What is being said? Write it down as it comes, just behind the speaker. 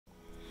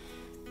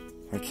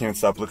I can't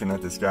stop looking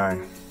at this guy.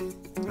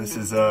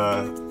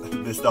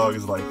 This dog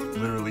is like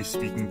literally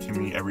speaking to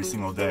me every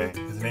single day.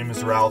 His name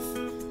is Ralph.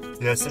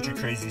 He has such a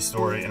crazy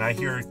story, and I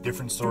hear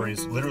different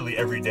stories literally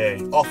every day,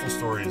 awful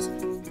stories,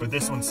 but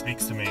this one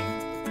speaks to me.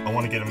 I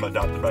want to get him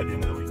adopted by the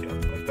end of the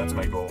weekend. Like, that's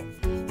my goal.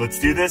 Let's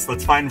do this.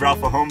 Let's find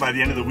Ralph a home by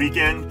the end of the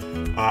weekend.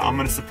 I'm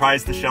gonna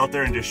surprise the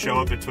shelter and just show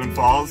up at Twin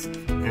Falls,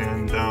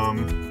 and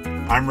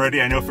I'm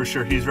ready. I know for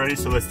sure he's ready,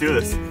 so let's do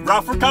this.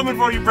 Ralph, we're coming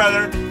for you,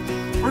 brother.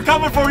 We're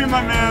coming for you,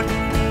 my man.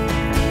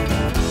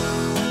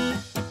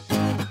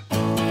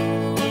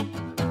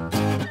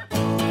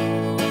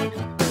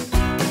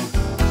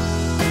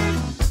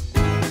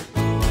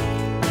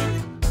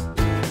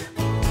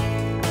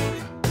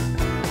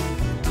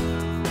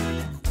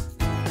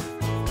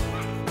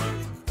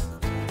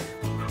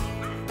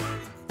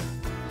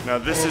 Now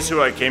this is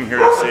who I came here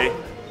to see.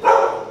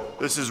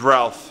 This is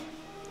Ralph.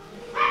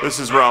 This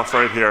is Ralph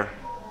right here.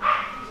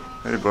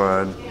 Hey,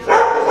 bud.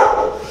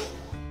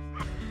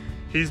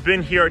 He's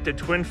been here at the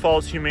Twin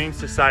Falls Humane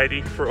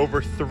Society for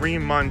over 3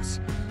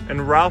 months,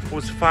 and Ralph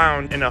was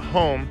found in a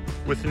home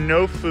with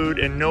no food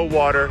and no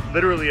water,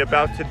 literally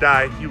about to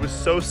die. He was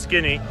so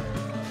skinny.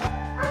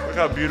 Look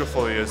how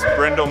beautiful he is.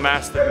 Brindle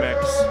Mastiff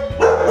mix.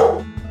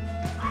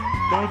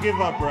 Don't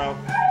give up, Ralph.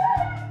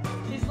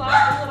 He's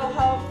lost a little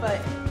hope, but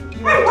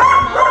you want to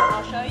come out and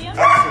I'll show you?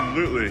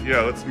 Absolutely.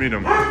 Yeah, let's meet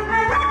him. You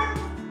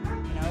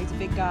know, he's a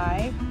big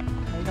guy.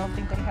 I don't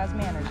think that he has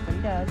manners, but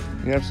he does.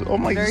 Yeah, absolutely. Oh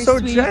my, Very he's so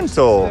sweet.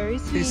 gentle. Very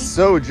sweet. He's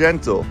so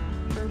gentle.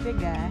 For a big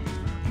guy.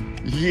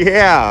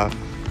 Yeah.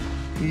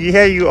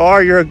 Yeah, you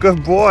are. You're a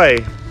good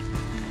boy.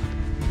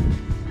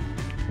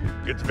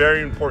 It's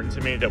very important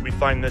to me that we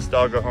find this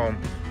dog a home.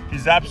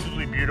 He's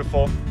absolutely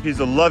beautiful. He's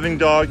a loving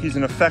dog. He's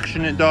an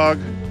affectionate dog.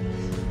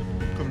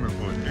 Come here,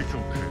 bud. It's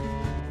okay.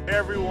 Hey,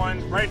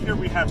 everyone. Right here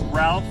we have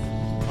Ralph,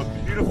 a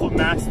beautiful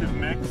Mastiff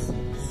mix.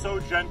 So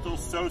gentle,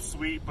 so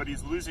sweet, but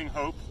he's losing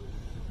hope.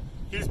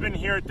 He's been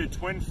here at the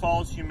Twin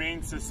Falls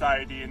Humane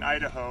Society in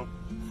Idaho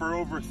for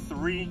over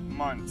 3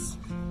 months.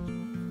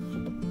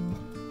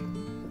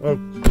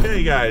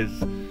 Okay, guys,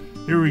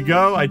 here we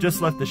go. I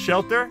just left the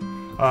shelter.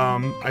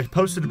 I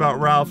posted about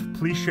Ralph.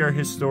 Please share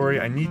his story.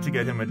 I need to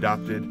get him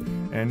adopted.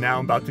 And now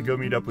I'm about to go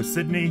meet up with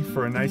Sydney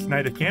for a nice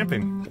night of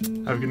camping.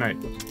 Have a good night.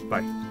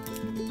 Bye.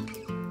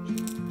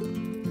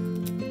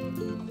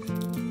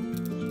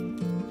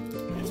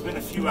 It's been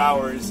a few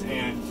hours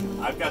and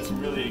I've got some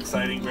really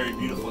exciting, very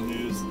beautiful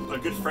news. A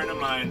good friend of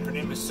mine, her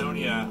name is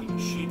Sonia,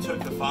 she took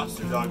a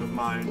foster dog of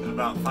mine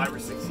about 5 or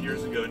 6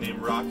 years ago named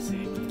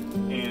Roxy.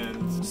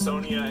 And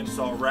Sonia and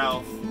saw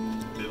Ralph.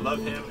 They love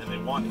him and they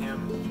want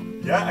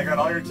him. Yeah, I got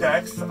all your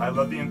texts. I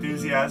love the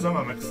enthusiasm.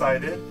 I'm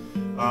excited.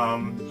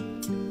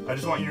 I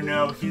just want you to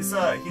know he's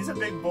a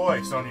big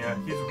boy, Sonia.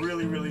 He's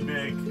really, really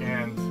big.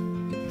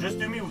 And just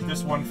do me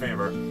this one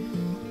favor.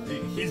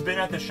 He's been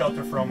at the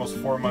shelter for almost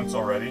 4 months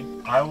already.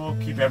 I will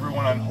keep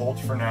everyone on hold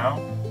for now.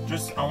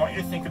 I want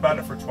you to think about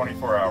it for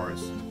 24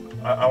 hours.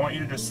 I want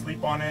you to just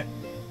sleep on it,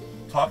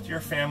 talk to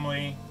your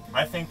family.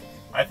 I think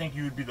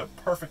you would be the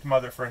perfect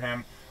mother for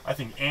him. I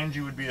think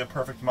Angie would be the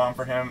perfect mom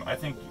for him. I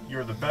think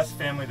you're the best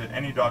family that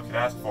any dog could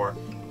ask for.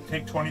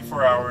 Take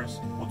 24 hours,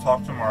 we'll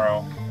talk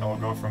tomorrow, and we'll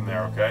go from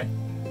there, okay?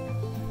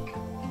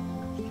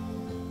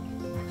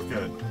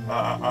 Good.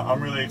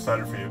 I'm really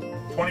excited for you.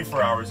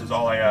 24 hours is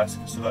all I ask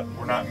so that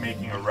we're not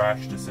making a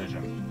rash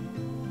decision.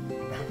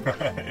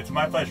 It's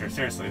my pleasure,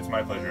 seriously, it's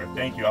my pleasure.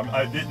 Thank you.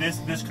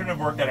 This couldn't have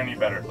worked out any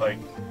better. Like,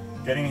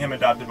 getting him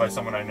adopted by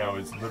someone I know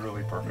is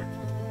literally perfect.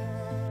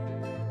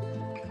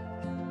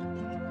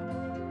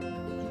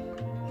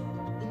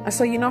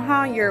 So you know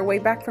how you're way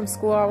back from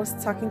school I was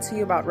talking to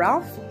you about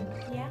Ralph?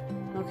 Yeah.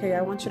 Okay,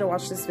 I want you to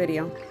watch this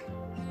video.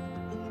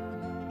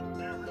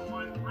 Hey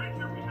everyone, right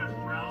here we have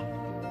Ralph,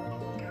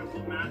 a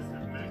beautiful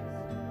Mastiff mix.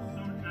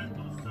 So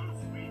gentle, so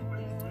sweet, but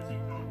he's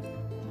losing hope.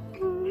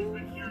 He's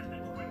been here at the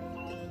Twin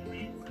Falls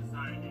Humane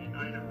Society in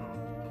Idaho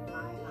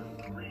for over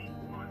 3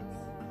 months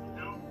with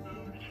no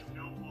food and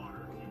no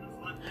water. He was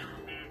left there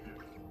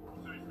abandoned.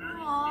 So he's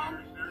very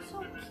scared, very So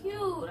timid.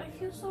 cute. I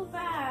feel so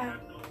bad.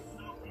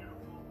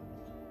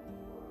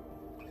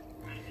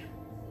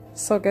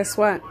 So guess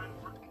what?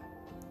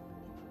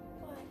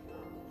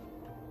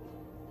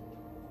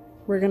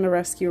 We're gonna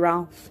rescue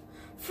Ralph.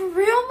 For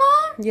real,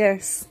 Mom?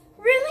 Yes,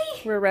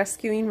 Really? we're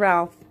rescuing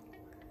Ralph.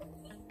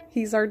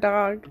 He's our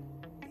dog.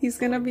 He's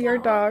gonna be our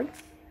dog.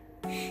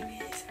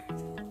 He's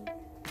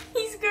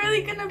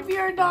really gonna be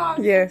our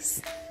dog.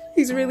 Yes,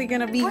 he's really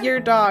gonna be your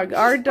dog,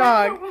 our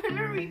dog. When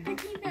are we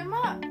picking him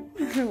up?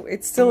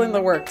 It's still in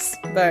the works,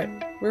 but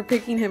we're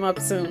picking him up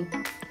soon.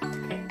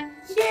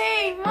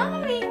 Yay,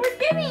 Mommy, we're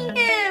getting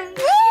him.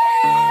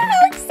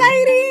 How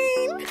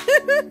exciting!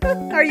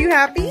 Are you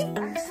happy?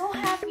 I'm so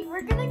happy.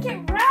 We're gonna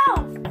get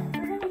Ralph.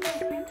 We're gonna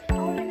get him. And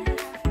we're gonna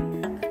have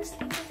him. I'm gonna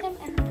sleep with him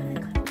and I'm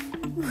gonna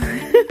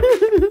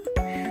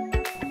cuddle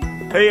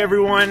him. Hey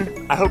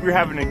everyone, I hope you're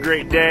having a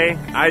great day.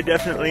 I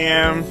definitely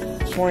am.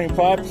 Good morning,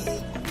 pups.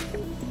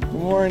 Good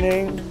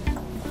morning.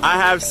 I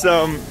have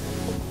some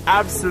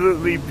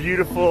absolutely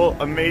beautiful,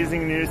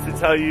 amazing news to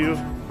tell you.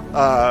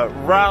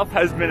 Ralph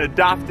has been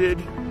adopted.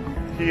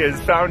 He has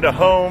found a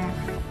home.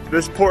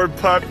 This poor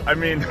pup, I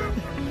mean,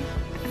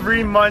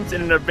 3 months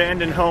in an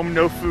abandoned home,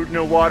 no food,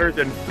 no water,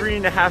 then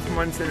 3.5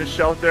 months in a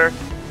shelter,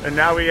 and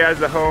now he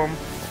has a home.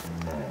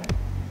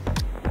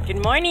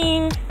 Good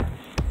morning.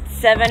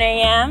 7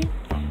 a.m.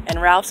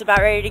 and Ralph's about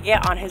ready to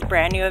get on his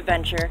brand new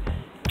adventure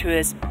to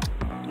his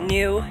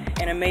new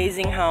and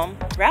amazing home.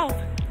 Ralph,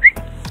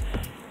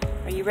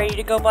 are you ready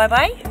to go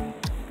bye-bye?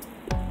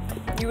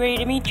 You ready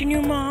to meet your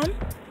new mom?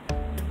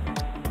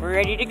 We're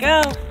ready to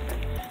go.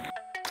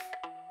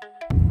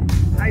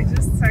 I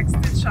just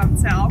texted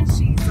Chantel.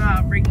 She's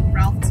bringing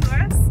Ralph to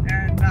us,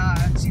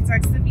 and she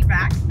texted me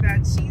back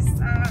that she's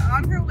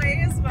on her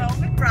way as well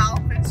with Ralph,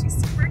 and she's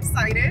super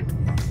excited,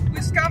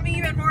 which got me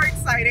even more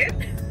excited.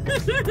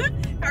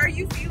 How are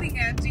you feeling,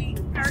 Angie?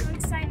 I'm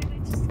excited. I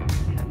just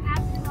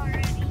happened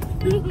already.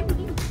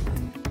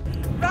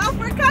 Ralph,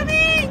 we're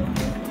coming!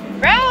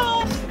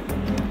 Ralph!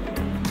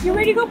 You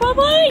ready to go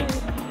bye-bye?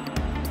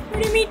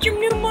 Ready to meet your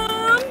new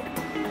mom?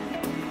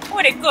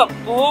 What a good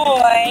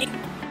boy!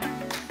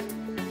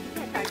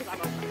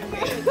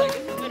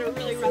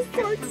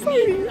 So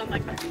exciting. I'm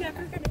like, I'm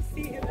never gonna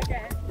see him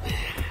again.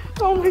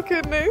 Oh my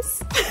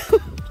goodness.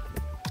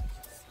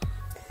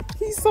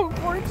 He's so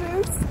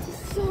gorgeous.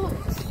 So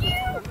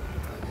cute.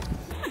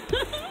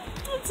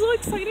 I'm so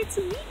excited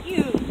to meet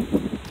you.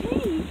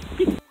 Hey.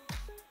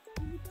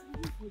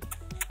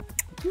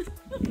 He's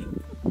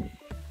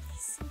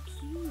so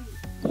cute.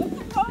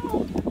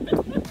 Oh.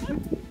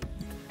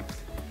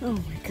 Oh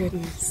my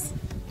goodness.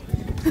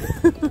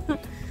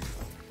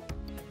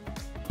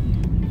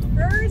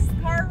 First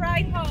car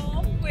ride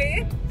home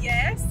with,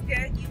 yes,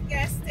 you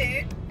guessed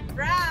it,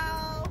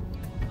 Ralph.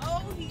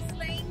 Oh, he's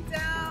laying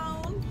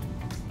down,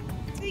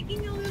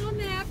 taking a little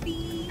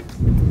nappy.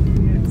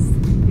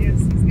 Yes,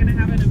 he's gonna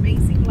have an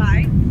amazing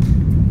life.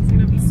 He's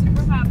gonna be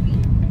super happy.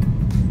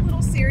 He's a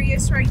little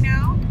serious right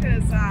now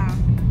because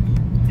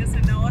he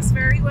doesn't know us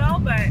very well,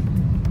 but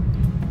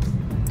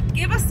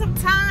give us some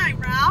time,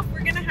 Ralph.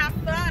 We're gonna have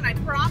fun, I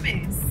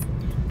promise.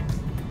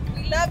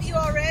 We love you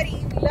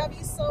already. We love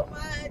you so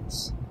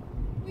much.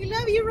 We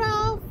love you,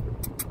 Ralph.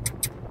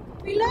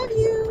 We love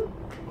you.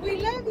 We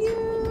love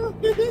you.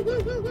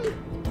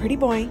 Pretty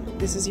boy,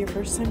 this is your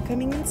first time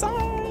coming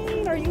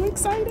inside. Are you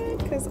excited?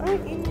 Because I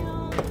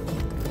am.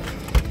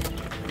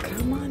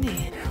 Come on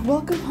in.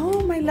 Welcome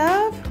home, my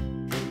love.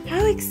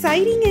 How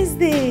exciting is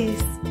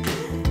this?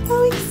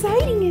 How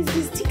exciting is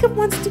this? Teacup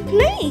wants to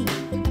play.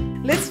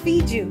 Let's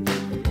feed you.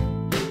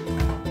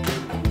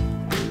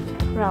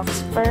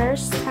 Ralph's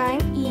first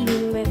time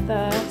eating with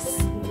us.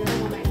 You're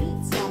gonna want to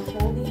eat, so I'm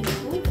holding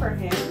food for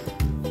him.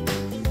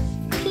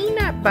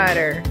 Peanut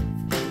butter.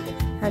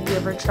 Have you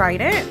ever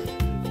tried it?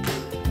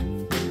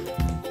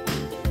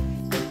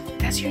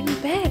 That's your new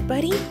bed,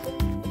 buddy.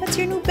 That's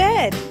your new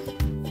bed.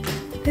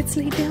 Let's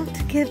lay down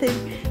together.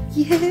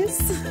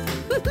 Yes.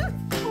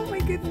 Oh my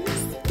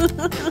goodness. Good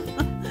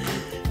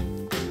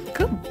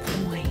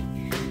boy.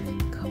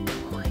 Good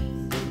boy.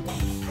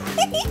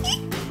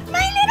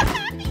 My little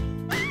puppy.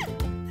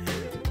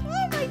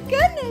 Oh my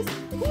goodness.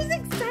 Who's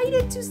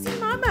excited to see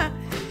Mama?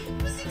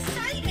 Who's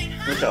excited,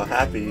 huh? Look how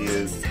happy he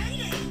is.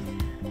 Excited.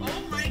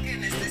 Oh my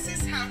goodness. This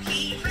is how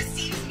he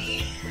receives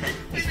me.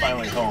 He's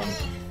finally home.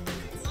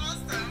 It's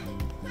awesome.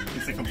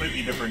 He's a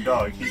completely different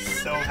dog. He's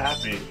so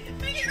happy.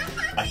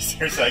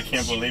 Seriously, I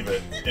can't believe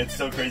it. It's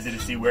so crazy to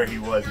see where he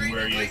was and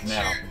where he is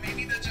now.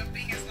 Maybe the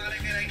jumping is not a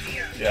good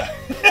idea. Yeah.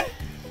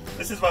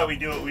 This is why we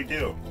do what we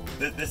do.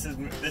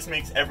 This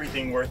makes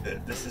everything worth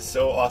it. This is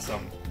so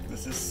awesome.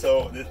 This is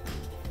so...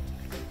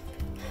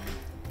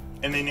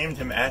 And they named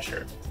him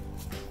Asher.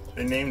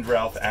 They named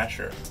Ralph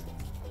Asher.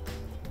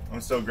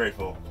 I'm so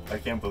grateful. I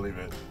can't believe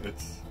it.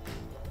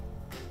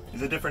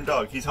 He's a different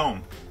dog. He's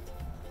home.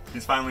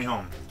 He's finally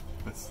home.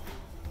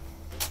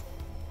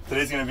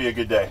 Today's gonna be a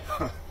good day.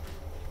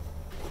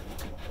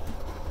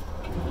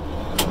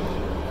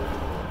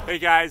 Hey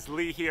guys,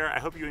 Lee here. I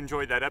hope you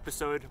enjoyed that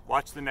episode.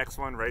 Watch the next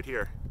one right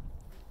here.